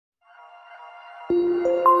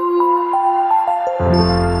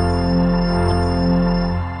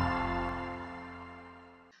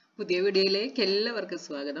പുതിയ വീഡിയോയിലേക്ക് എല്ലാവർക്കും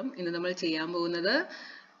സ്വാഗതം. ഇന്ന് നമ്മൾ ചെയ്യാൻ പോകുന്നത്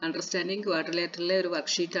അണ്ടർസ്റ്റാൻഡിംഗ് ക്വാഡ്രിലേറ്ററലിലെ ഒരു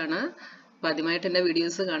വർക്ക്ഷീറ്റ് ആണ്. അപ്പോൾ ആദ്യമായിട്ട് എൻ്റെ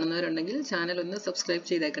വീഡിയോസ് കാണുന്നവരുണ്ടെങ്കിൽ ചാനൽ ഒന്ന് സബ്സ്ക്രൈബ്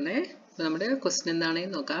ചെയ്തേക്കണേ. അപ്പോൾ നമ്മുടെ ക്വസ്റ്റ്യൻ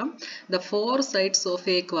എന്താണെന്ന് നോക്കാം. The 4 sides of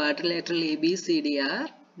a quadrilateral ABCD are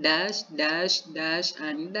dash dash dash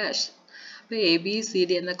and dash. അപ്പോൾ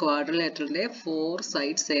ABCD എന്ന ക്വാഡ്രിലേറ്ററലിൻ്റെ 4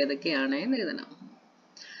 sides ഏതൊക്കെയാണ് എന്ന് എഴുതണം.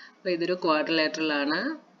 അപ്പോൾ ഇതൊരു ക്വാഡ്രിലേറ്ററൽ ആണ്.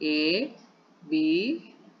 ABCD.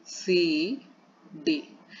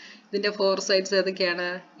 ഇതിന്റെ 4 sides ഏതൊക്കെയാണ്?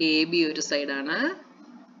 AB ഒരു സൈഡാണ്,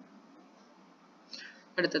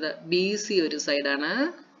 അടുത്തത് BC ഒരു സൈഡാണ്,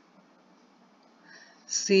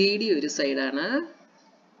 CD ഒരു സൈഡാണ്,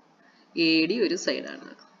 AD ഒരു സൈഡാണ്.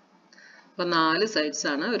 അപ്പോൾ 4 sides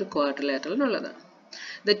ആണ് ഒരു ക്വാഡ്രിലേറ്ററലിനുള്ളത്.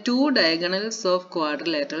 The 2 diagonals of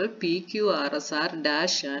quadrilateral PQRS are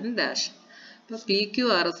dash and dash. അപ്പോൾ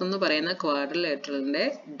PQRS എന്ന് പറയുന്ന ക്വാഡ്രിലേറ്ററലിന്റെ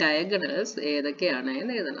ഡയഗണൽസ് ഏതൊക്കെയാണ്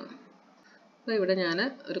എന്ന് എഴുതണം. അപ്പോൾ ഇവിടെ ഞാൻ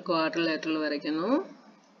ഒരു ക്വാഡ്രിലേറ്ററൽ വരയ്ക്കുന്നു.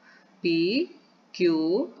 PQRS.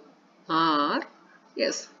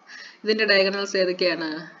 ഇതിന്റെ ഡയഗണൽസ് ഏതൊക്കെയാണ്?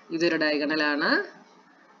 ഇതൊരു ഡയഗണലാണ്,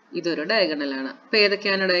 ഇതൊരു ഡയഗണലാണ്. അപ്പോൾ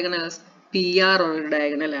ഏതൊക്കെയാണ് ഡയഗണൽസ്? PR ഒരു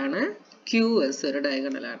ഡയഗണലാണ്, QS ഒരു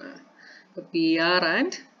ഡയഗണലാണ്. അപ്പോൾ PR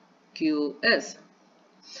and QS.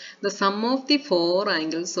 The sum of the 4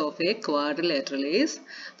 angles of a quadrilateral is.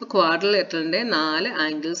 അപ്പോൾ ക്വാഡ്രിലേറ്ററലിന്റെ 4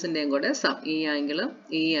 ആംഗിൾസിന്റെയും കൂടെ സം. ഈ ആംഗിള്,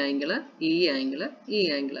 ഈ ആംഗിള്, ഈ ആംഗിള്, ഈ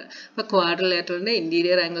ആംഗിള്. അപ്പോൾ ക്വാഡ്രിലേറ്ററലിന്റെ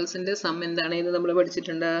ഇന്റീരിയർ ആംഗിൾസിന്റെ സം എന്താണ് എന്ന് നമ്മൾ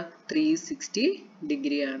പഠിച്ചിട്ടുണ്ട്? 360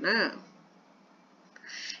 ഡിഗ്രി ആണ്.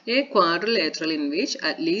 A quadrilateral in which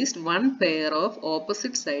at least one pair of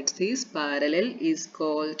opposite sides is parallel is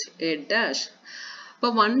called a dash.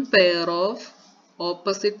 അപ്പോൾ one pair of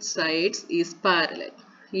opposite sides is parallel.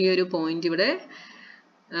 ഈ ഒരു പോയിന്റ് ഇവിടെ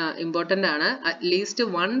ഇമ്പോർട്ടൻ്റ് ആണ്. At least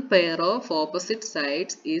 1 pair of opposite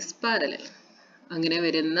sides is parallel. അങ്ങനെ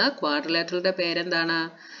വരുന്ന ക്വാഡ്രിലേറ്ററലിന്റെ പേരെന്താണ്?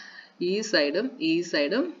 ഈ സൈഡും ഈ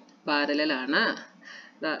സൈഡും പാരലൽ ആണ്.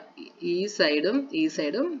 ഈ സൈഡും ഈ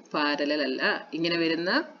സൈഡും പാരലൽ അല്ല. ഇങ്ങനെ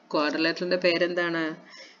വരുന്ന ക്വാഡ്രിലേറ്ററലിന്റെ പേരെന്താണ്?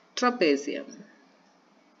 ട്രപ്പേസിയം.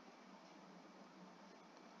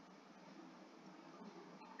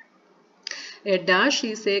 A dash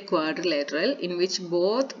is a quadrilateral in which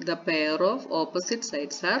both the pair of opposite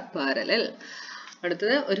sides are parallel.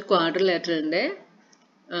 അടുത്തത് ഒരു ക്വാഡ്രിലേറ്ററലിന്റെ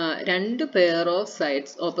 2 pair of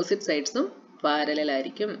sides, opposite sidesഉം parallel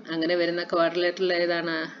ആയിരിക്കും. അങ്ങനെ വരുന്ന ക്വാഡ്രിലേറ്ററൽ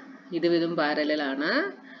ഏതാണ്? ഇതും പാരലൽ ആണ്,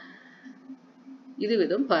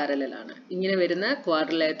 ഇതും പാരലൽ ആണ്. ഇങ്ങനെ വരുന്ന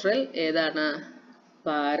ക്വാഡ്രിലേറ്ററൽ ഏതാണ്?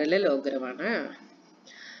 പാരലലോഗ്രം ആണ്.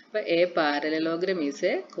 അപ്പോൾ a parallelogram is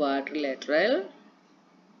a quadrilateral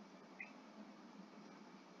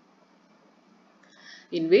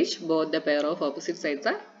in which both the pair of opposite sides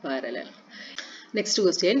are parallel. Next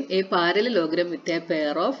question. A parallelogram with a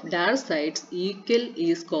pair of dash sides equal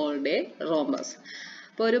is called a rhombus.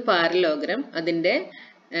 അപ്പോൾ ഒരു parallelogram അതിൻ്റെ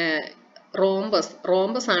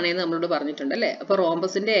rhombus ആണെന്ന് നമ്മളോട് പറഞ്ഞിട്ടുണ്ട് അല്ലേ? അപ്പോൾ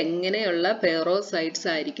റോംബസിന്റെ എങ്ങനെയുള്ള pair of sides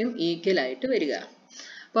ആയിരിക്കും ഈക്വൽ ആയിട്ട് വരിക?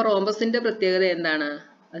 അപ്പോൾ റോംബസിന്റെ പ്രത്യേകത എന്താണ്?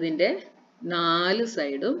 അതിൻ്റെ 4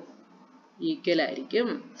 സൈഡും ഈക്വൽ ആയിരിക്കും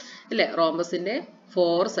അല്ലേ? റോംബസിന്റെ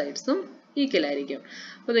 4 സൈഡ്സും ഈക്വൽ ആയിരിക്കും.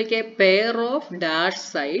 അപ്പോൾ നോക്കിയാൽ pair of dash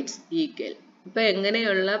sides equal. ഇപ്പൊ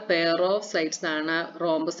എങ്ങനെയുള്ള പെയർ ഓഫ് സൈഡ്സ് ആണ്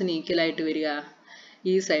റോംബസിന് ഈക്വൽ ആയിട്ട് വരിക?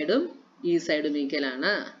 ഈ സൈഡും ഈ സൈഡും ഈക്വൽ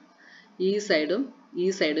ആണ്, ഈ സൈഡും ഈ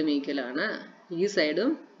സൈഡും ഈക്വൽ ആണ്, ഈ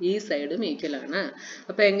സൈഡും ഈ സൈഡും ഈക്വൽ ആണ്.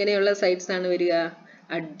 അപ്പൊ എങ്ങനെയുള്ള സൈഡ്സ് ആണ് വരിക?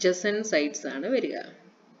 അഡ്ജസന്റ് സൈഡ്സ് ആണ് വരിക.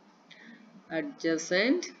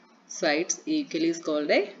 Adjacent sides equal is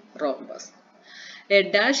called A rhombus. A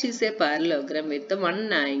dash is a parallelogram with one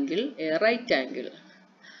angle, a right angle.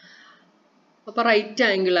 അപ്പോൾ റൈറ്റ്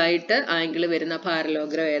ആംഗിൾ ആയിട്ട് ആംഗിൾ വരുന്ന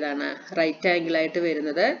പാരലോഗ്രാം ഏതാണ്? റൈറ്റ് ആംഗിൾ ആയിട്ട്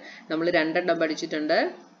വരുന്നത് നമ്മൾ 2 എണ്ണം പഠിച്ചിട്ടുണ്ട്.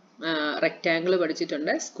 റെക്റ്റാംഗിൾ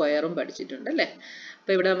പഠിച്ചിട്ടുണ്ട്, സ്ക്വയറും പഠിച്ചിട്ടുണ്ട് അല്ലേ?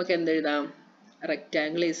 അപ്പോൾ ഇവിടെ നമുക്ക് എന്ത് എഴുതാം?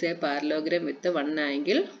 Rectangle is A parallelogram with one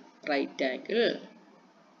angle, right angle.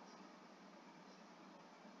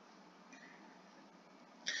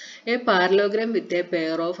 A parallelogram with a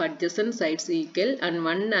pair of adjacent sides equal and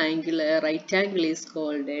one angle, a right angle is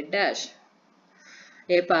called a dash.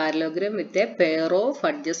 A parallelogram with a pair of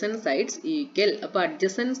adjacent sides equal. അപ്പോൾ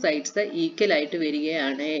adjacent sides equal ആയിട്ട്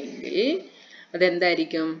വരികയാണെങ്കിൽ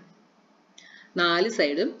അതെന്തായിരിക്കും? 4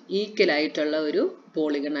 സൈഡും equal ആയിട്ടുള്ള ഒരു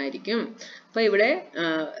polygon ആയിരിക്കും. അപ്പോൾ ഇവിടെ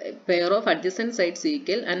pair of adjacent sides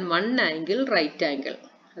equal and one angle right angle.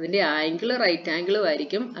 അതിന്റെ ആംഗിൾ റൈറ്റ് ആംഗിളും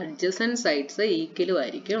ആയിരിക്കും, അഡ്ജസന്റ് സൈഡ്സ് ഈക്വലും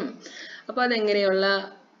ആയിരിക്കും. അപ്പോൾ അതെങ്ങനെയുള്ള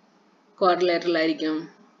ക്വാഡ്രിലേറ്ററൽ ആയിരിക്കും?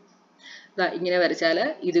 ഇങ്ങനെ വരച്ചാൽ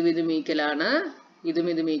ഇതും ഈക്വൽ ആണ്,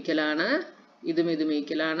 ഇതും ഈക്വൽ ആണ്, ഇതും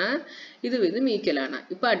ഈക്വലാണ്, ഇതും ഈക്വലാണ്.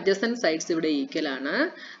 ഇപ്പൊ അഡ്ജസന്റ് സൈഡ്സ് ഇവിടെ ഈക്വൽ ആണ്.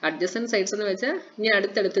 അഡ്ജസന്റ് സൈഡ്സ് എന്ന് വെച്ചാൽ ഇനി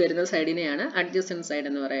അടുത്തടുത്ത് വരുന്ന സൈഡിനെയാണ് അഡ്ജസന്റ് സൈഡ്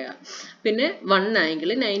എന്ന് പറയാ. പിന്നെ 1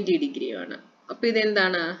 ആംഗിൾ 90 ഡിഗ്രിയുമാണ്. അപ്പൊ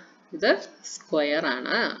ഇതെന്താണ്? ഇത് സ്ക്വയർ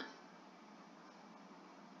ആണ്.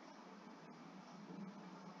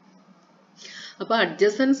 അപ്പോൾ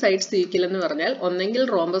അഡ്ജസന്റ് സൈഡ്സ് ഈക്വൽ എന്ന് പറഞ്ഞാൽ ഒന്നെങ്കിൽ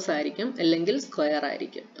റോംബസ് ആയിരിക്കും അല്ലെങ്കിൽ സ്ക്വയർ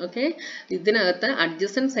ആയിരിക്കും. ഓക്കെ, ഇതിനകത്ത്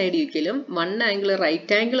അഡ്ജസന്റ് സൈഡ് ഈക്വലും 1 ആംഗിൾ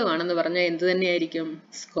റൈറ്റ് ആംഗിളും ആണെന്ന് പറഞ്ഞാൽ എന്ത് തന്നെയായിരിക്കും?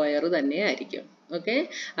 സ്ക്വയർ തന്നെയായിരിക്കും. ഓക്കെ,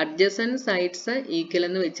 അഡ്ജസന്റ് സൈഡ്സ് ഈക്വൽ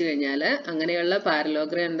എന്ന് വെച്ച് കഴിഞ്ഞാൽ അങ്ങനെയുള്ള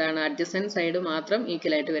പാരലോഗ്രാം എന്താണ്? അഡ്ജസന്റ് സൈഡ് മാത്രം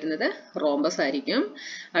ഈക്വൽ ആയിട്ട് വരുന്നത് റോംബസ് ആയിരിക്കും.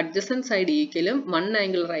 അഡ്ജസന്റ് സൈഡ് ഈക്വലും 1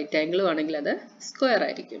 ആംഗിൾ റൈറ്റ് ആംഗിളും ആണെങ്കിൽ അത് സ്ക്വയർ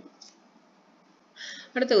ആയിരിക്കും.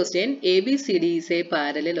 അടുത്ത question, ABCD is A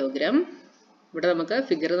parallelogram. ഇവിടെ നമുക്ക്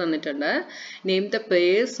ഫിഗർ തന്നിട്ടുണ്ട്. Name the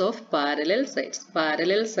purse of parallel sides.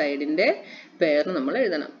 Parallel സൈഡിന്റെ പേർ നമ്മൾ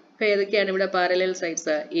എഴുതണം. അപ്പൊ ഏതൊക്കെയാണ് ഇവിടെ പാരലൽ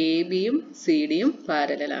സൈഡ്സ്? ABയും CDയും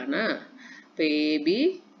പാരലൽ ആണ്. അപ്പൊ AB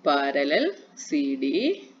parallel CD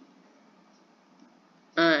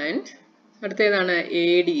and അടുത്തേതാണ്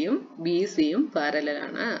ADയും BCയും parallel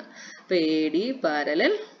ആണ്. അപ്പൊ AD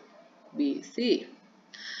പാരലൽ BC.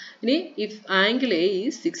 ഇനി if angle A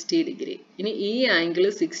is 60 degree, ഇനി ഈ ആംഗിൾ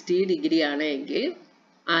 60 ഡിഗ്രി ആണെങ്കിൽ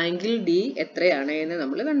ആംഗിൾ D എത്രയാണ് എന്ന്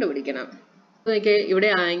നമ്മൾ കണ്ടുപിടിക്കണം. നോക്കിയേ, ഇവിടെ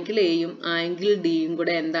ആംഗിൾ Aയും ആംഗിൾ Dയും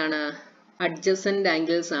കൂടെ എന്താണ്? അഡ്ജസന്റ്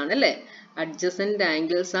ആംഗിൾസ് ആണ് അല്ലേ? അഡ്ജസന്റ്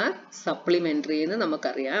ആംഗിൾസ് ആർ സപ്ലിമെന്ററി എന്ന്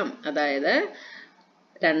നമുക്കറിയാം. അതായത്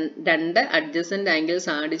രണ്ട് അഡ്ജസന്റ്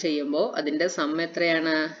ആംഗിൾസ് ആഡ് ചെയ്യുമ്പോൾ അതിന്റെ സം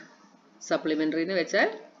എത്രയാണ്? സപ്ലിമെന്ററി എന്ന് വെച്ചാൽ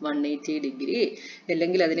 180 ഡിഗ്രി,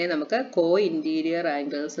 അല്ലെങ്കിൽ അതിനെ നമുക്ക് കോ ഇന്റീരിയർ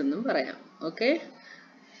ആംഗിൾസ് എന്നും പറയാം. ഓക്കെ,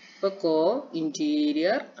 ഇപ്പൊ കോ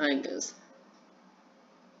ഇന്റീരിയർ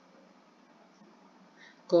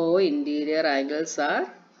ആംഗിൾസ് ആർ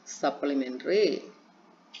സപ്ലിമെന്ററി.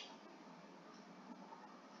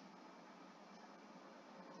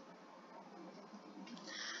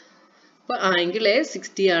 അപ്പോൾ ആംഗിൾ എ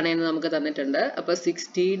 60 ആണെന്ന് നമുക്ക് തന്നിട്ടുണ്ട്. അപ്പോൾ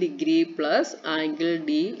 60 degree plus angle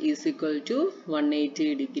D is equal to 180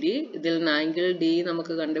 degree. ഇതിൽ നിന്ന് ആംഗിൾ ഡി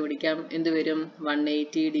നമുക്ക് കണ്ടുപിടിക്കാം. എന്ത് വരും?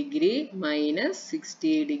 180 degree minus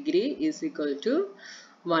 60 degree is equal to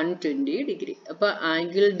 120 degree. അപ്പോൾ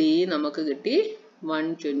ആംഗിൾ ഡി നമുക്ക് കിട്ടി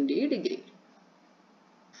 120 ഡിഗ്രി.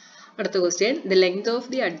 അടുത്ത question, the length of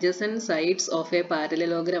the adjacent sides of a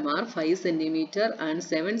parallelogram are 5 cm and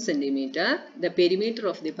 7 cm. The perimeter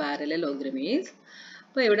of the parallelogram is.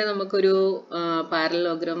 അപ്പോൾ ഇവിടെ നമുക്കൊരു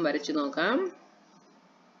പാരലലോഗ്രാം വരച്ചു നോക്കാം.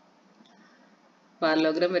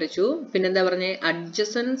 Parallelogram വരച്ചു. പിന്നെന്താ പറഞ്ഞേ?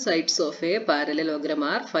 adjacent sides of a parallelogram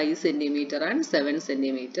are 5 cm and 7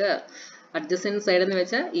 cm. Adjacent side എന്ന്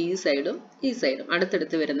വെച്ചാൽ ഈ സൈഡും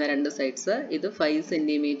അടുത്തടുത്ത് വരുന്ന രണ്ട് സൈഡ്സ്. ഇത് 5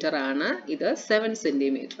 സെന്റിമീറ്റർ ആണ്, ഇത് 7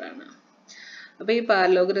 സെന്റിമീറ്റർ ആണ്. അപ്പൊ ഈ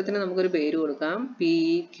പാരലോഗ്രത്തിന് നമുക്കൊരു പേര് കൊടുക്കാം,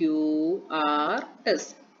 PQRS.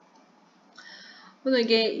 അപ്പൊ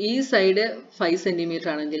നോക്കിയേ, ഈ സൈഡ് 5 സെന്റിമീറ്റർ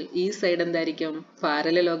ആണെങ്കിൽ ഈ സൈഡ് എന്തായിരിക്കും?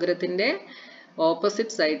 പാരലലോഗ്രത്തിന്റെ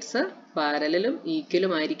ഓപ്പോസിറ്റ് സൈഡ്സ് പാരലലും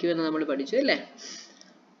ഈക്വലും ആയിരിക്കും എന്ന് നമ്മൾ പഠിച്ചു അല്ലേ?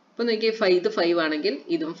 അപ്പൊ നോക്കിയേ, ഇത് 5 ആണെങ്കിൽ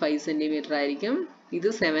ഇതും 5 സെന്റിമീറ്റർ ആയിരിക്കും. ഇത്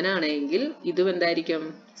 7 ആണെങ്കിൽ ഇതും എന്തായിരിക്കും?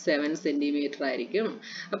 7 സെന്റിമീറ്റർ ആയിരിക്കും.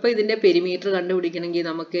 അപ്പൊ ഇതിന്റെ പെരിമീറ്റർ കണ്ടുപിടിക്കണമെങ്കിൽ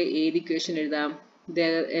നമുക്ക് ഏത് ഇക്വേഷൻ എഴുതാം? ഇത്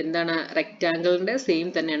എന്താണ്? റെക്റ്റാങ്കിളിന്റെ സെയിം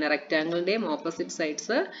തന്നെയാണ്. റെക്റ്റാങ്കിളിന്റെയും ഓപ്പോസിറ്റ്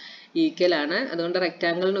സൈഡ്സ് ഈക്വൽ ആണ്. അതുകൊണ്ട്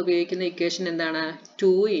റെക്റ്റാങ്കിളിന് ഉപയോഗിക്കുന്ന ഇക്വേഷൻ എന്താണ്?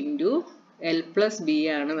 2 × L+B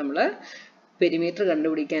ആണ് നമ്മൾ പെരിമീറ്റർ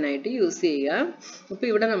കണ്ടുപിടിക്കാനായിട്ട് യൂസ് ചെയ്യുക. അപ്പൊ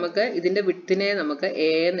ഇവിടെ നമുക്ക് ഇതിന്റെ വിഡ്ത്തിനെ നമുക്ക്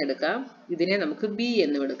A എന്ന് എടുക്കാം, ഇതിനെ നമുക്ക് B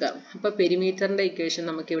എന്ന് എടുക്കാം. അപ്പൊ പെരിമീറ്ററിന്റെ ഇക്വേഷൻ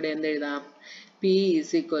നമുക്ക് ഇവിടെ എന്ത് എഴുതാം? P is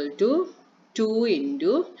equal to 2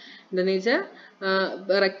 into എന്താന്ന് വെച്ചാൽ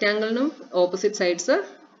റെക്റ്റാങ്കിളിനും ഓപ്പോസിറ്റ് സൈഡ്സ്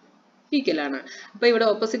ഈക്വൽ ആണ്. അപ്പൊ ഇവിടെ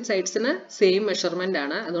ഓപ്പോസിറ്റ് സൈഡ്സിന് സെയിം മെഷർമെന്റ്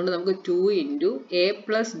ആണ്. അതുകൊണ്ട് നമുക്ക് 2 ×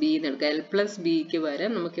 A+B എന്ന് എടുക്കാം. L+Bക്ക്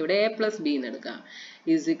പകരം നമുക്ക് ഇവിടെ A+B എന്ന് എടുക്കാം.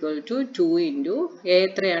 is equal to 2 × A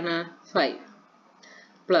എത്രയാണ്? 5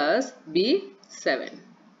 plus B 7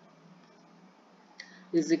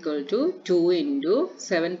 is equal to 2 ×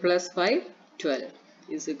 7 plus 5 12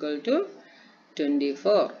 is equal to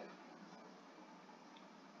 24.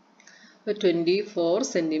 24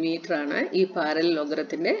 centimetre ആണ് ഈ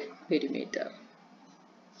പാരലലോഗ്രത്തിന്റെ പെരിമീറ്റർ.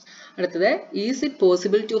 അടുത്തത്, is it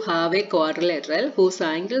possible to have A quadrilateral whose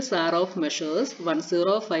angles are of measures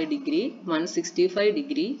 105 degree, 165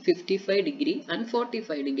 degree, 55 degree and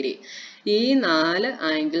 45 degree. ഈ 4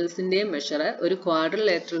 ആംഗിൾസിന്റെ measure ഒരു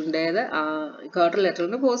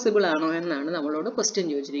ക്വാഡ്രിലേറ്ററലിന് possible ആണോ എന്നാണ് നമ്മളോട് question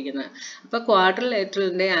ചോദിച്ചിരിക്കുന്നത്. അപ്പൊ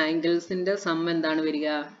ക്വാഡ്രിലേറ്ററലിന്റെ ആംഗിൾസിന്റെ സം എന്താണ് വരിക?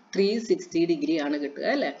 360 ഡിഗ്രി ആണ് കിട്ടുക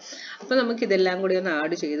അല്ലെ? അപ്പൊ നമുക്ക് ഇതെല്ലാം കൂടി ഒന്ന്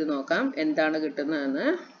ആഡ് ചെയ്ത് നോക്കാം എന്താണ് കിട്ടുന്നതെന്ന്.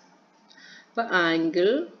 അപ്പൊ angle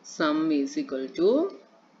sum is equal to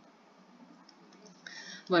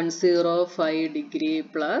 105 degree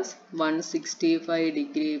plus 165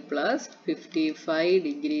 degree plus 55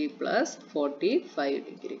 degree plus 45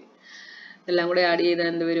 degree. എല്ലാം കൂടെ ആഡ് ചെയ്താൽ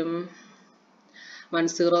എന്ത് വരും?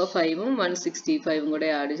 105ഉം 165ഉം കൂടെ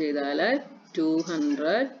ആഡ് ചെയ്താൽ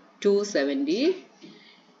 200,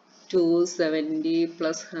 270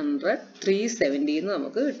 plus 100 370 എന്ന്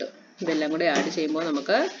നമുക്ക് കിട്ടും. ഇതെല്ലാം കൂടെ ആഡ് ചെയ്യുമ്പോൾ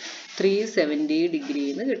നമുക്ക് 370 ഡിഗ്രി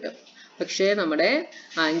എന്ന് കിട്ടും. പക്ഷേ നമ്മുടെ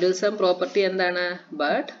ആംഗിൾ സം പ്രോപ്പർട്ടി എന്താണ്?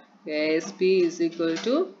 But ASP is equal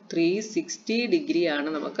to 360 degree ആണ്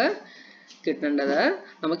നമുക്ക് കിട്ടേണ്ടത്.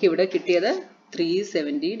 നമുക്ക് ഇവിടെ കിട്ടിയത്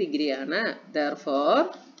 370 ഡിഗ്രി ആണ്. Therefore,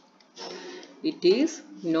 it is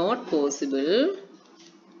not possible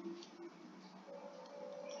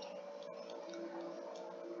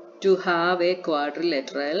to have a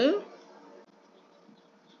quadrilateral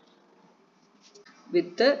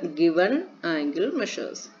with the given angle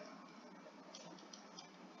measures.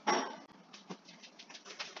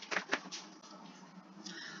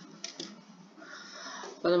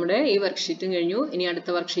 അപ്പോൾ നമ്മുടെ ഈ വർക്ക്ഷീറ്റും കഴിഞ്ഞു. ഇനി അടുത്ത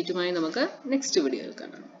വർക്ക്ഷീറ്റുമായി നമുക്ക് നെക്സ്റ്റ് വീഡിയോയിൽ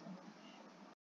കാണാം.